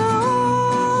me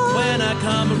on when I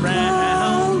come around.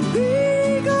 I'll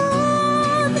be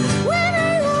gone when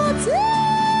I want to.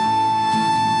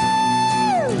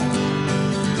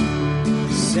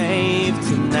 Save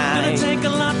tonight. It'll take a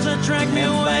lot to drag me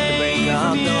away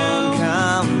from you.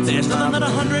 There's nothing that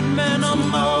 100 men or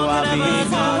more could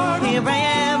ever do. Here I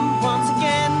am once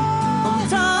again. I'm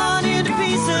torn into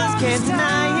pieces. Can't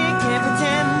deny it, can't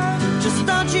pretend.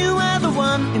 you are the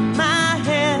one in my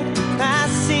head. I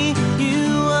see you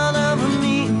all over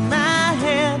me in my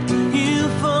head. You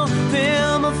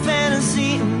fulfill my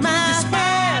fantasy in my head.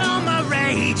 Despite all my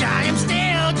rage, I am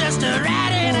still just a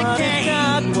rat in a cage.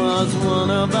 What if God was one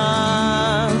of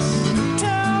us?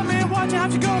 Tell me why'd you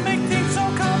have to go and make things so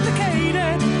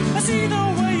complicated? I see the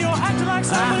way you're acting like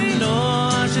somebody. I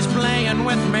know she's playing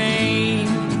with me.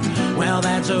 Well,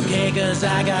 that's okay, cause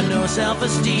I got no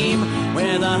self-esteem.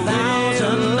 With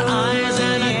 1,000 eyes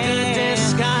and a good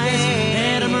disguise.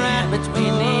 Hit 'em right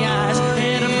between the eyes.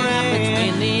 Hit 'em right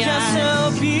between the eyes. Just so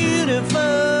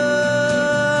beautiful.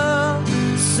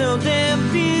 So damn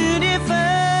beautiful.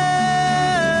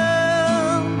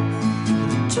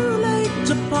 Too late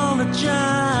to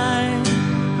apologize.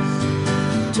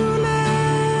 Too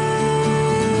late.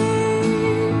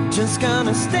 Just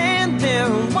gonna stand there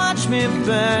and watch me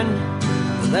burn.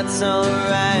 That's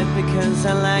alright because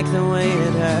I like the way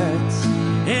it hurts.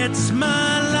 It's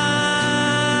my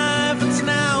life, it's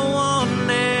now or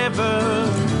never.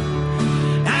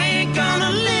 I ain't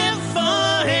gonna live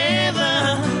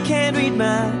forever. Can't read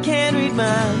my,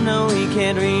 no, he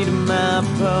can't read my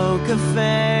poker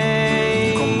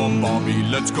face. Come on, Bobby,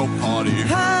 let's go party.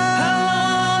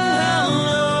 How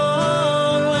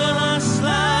long will I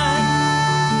slide?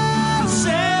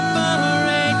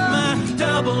 Separate my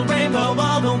double rainbow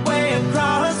all the way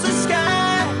across the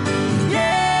sky.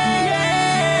 Yeah,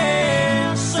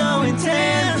 yeah, so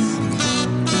intense.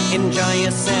 Enjoy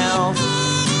yourself.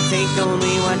 Take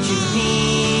only what you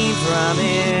need from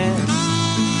it.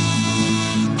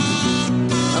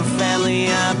 A family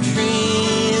of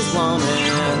trees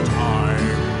wanted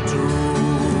Time to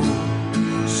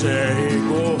say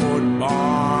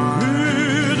goodbye.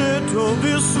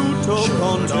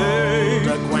 Should old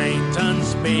acquaintance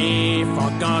be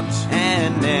forgot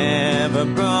and never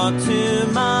brought to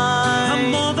mind? I'm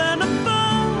more than a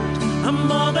bird, I'm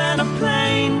more than a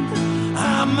plane.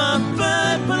 I'm a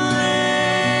bird plane.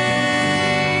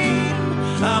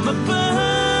 I'm a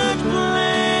bird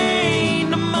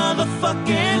plane. A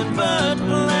motherfucking bird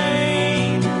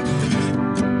plane.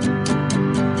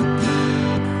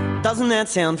 Doesn't that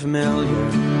sound familiar?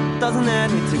 Doesn't that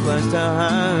hit too close to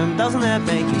home? Doesn't that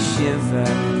make you shiver,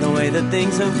 the way that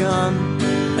things have gone?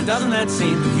 And doesn't that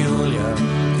seem peculiar?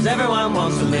 Cause everyone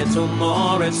wants a little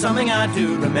more. It's something I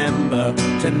do remember.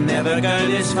 To never go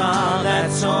this far,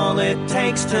 that's all it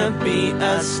takes to be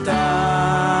a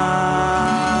star.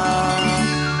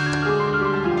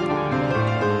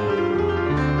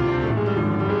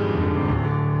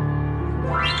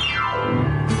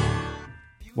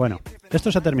 Bueno,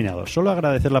 esto se ha terminado. Solo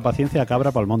agradecer la paciencia a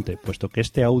Cabra Palmonte, puesto que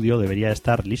este audio debería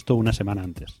estar listo una semana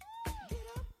antes.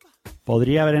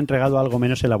 Podría haber entregado algo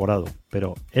menos elaborado,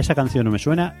 pero Esa canción no me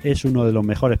suena es uno de los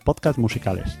mejores podcasts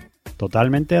musicales.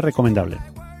 Totalmente recomendable.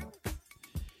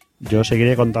 Yo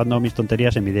seguiré contando mis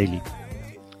tonterías en mi daily.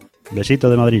 Besito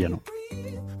de madrillano.